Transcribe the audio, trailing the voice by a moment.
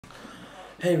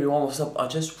Hey everyone, what's up? I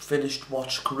just finished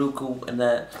watch Kuroko, and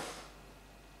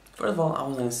first of all,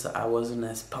 I wasn't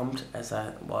as pumped as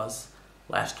I was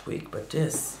last week, but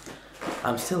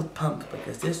I'm still pumped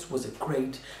because this was a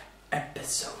great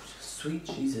episode. Sweet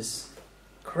Jesus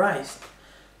Christ,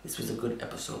 this was a good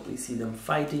episode. We see them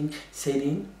fighting.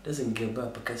 Sadine doesn't give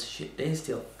up because they're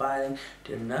still fighting.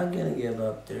 They're not gonna give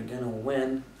up. They're gonna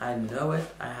win. I know it.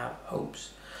 I have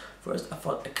hopes. First, I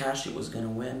thought Akashi was gonna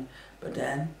win, but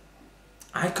then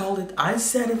I called it. I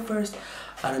said it first.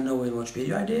 I don't know how much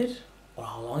video I did or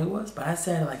how long it was, but I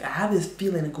said, like, I have this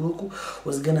feeling that Kuroko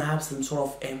was gonna have some sort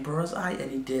of Emperor's Eye, and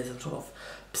he did some sort of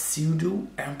pseudo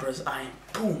Emperor's Eye, and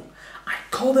boom! I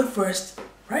called it first,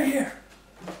 right here.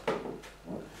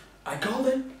 I called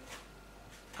it.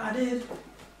 I did.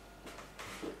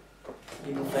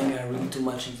 People think I read too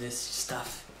much into this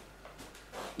stuff.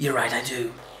 You're right, I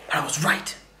do. But I was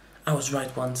right. I was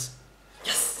right once.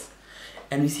 Yes.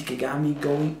 And we see Kagami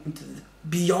going into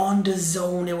beyond the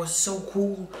zone. It was so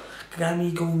cool.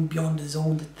 Kagami going beyond the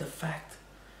zone, the fact.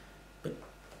 But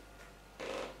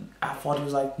I thought it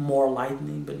was like more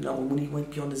lightning, but no, when he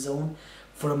went beyond the zone,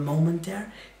 for a moment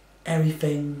there,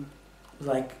 everything was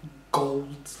like gold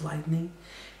lightning.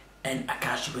 And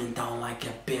Akashi went down like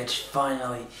a bitch.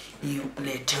 Finally, you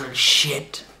little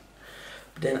shit.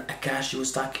 But then Akashi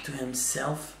was talking to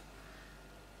himself.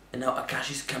 And now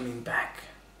Akashi's coming back.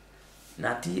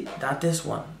 Not this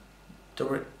one,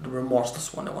 the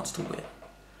remorseless one that wants to win,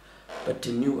 but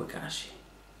the new Akashi.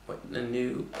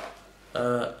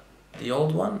 The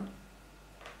old one.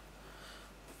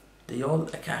 The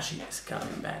old Akashi is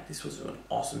coming back. This was an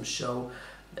awesome show.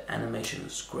 The animation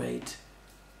was great.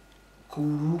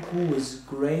 Kuroko was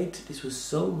great. This was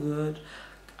so good.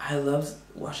 I loved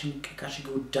watching Akashi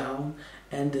go down,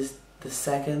 and the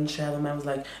second Shadow Man was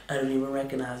like, I don't even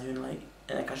recognize you,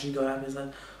 and Akashi got up and he's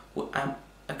like, well, I'm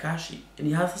Akashi, and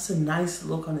he has such a nice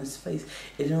look on his face.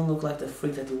 It didn't look like the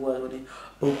freak that he was when he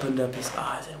opened up his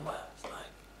eyes and was like,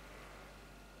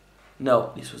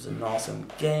 no, this was an awesome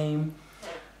game.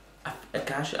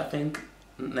 Akashi, I think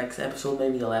next episode,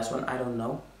 maybe the last one, I don't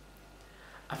know.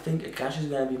 I think Akashi's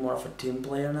gonna be more of a team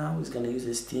player now. He's gonna use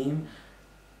his team.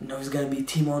 No, he's gonna be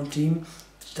team on team,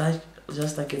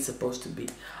 just like it's supposed to be.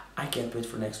 I can't wait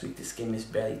for next week. This game is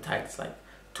barely tight. It's like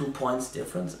 2 points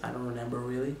difference. I don't remember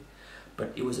really,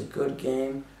 but it was a good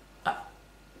game.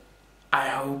 I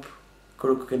hope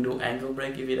Kuroko can do ankle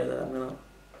break. If he does that, I'm gonna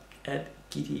get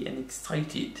giddy and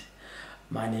excited.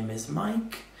 My name is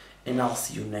Mike, and I'll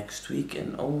see you next week.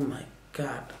 And oh my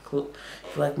God, if you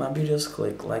like my videos,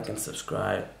 click like and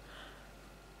subscribe.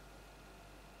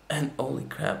 And holy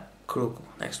crap, Kuroko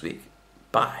next week.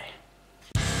 Bye.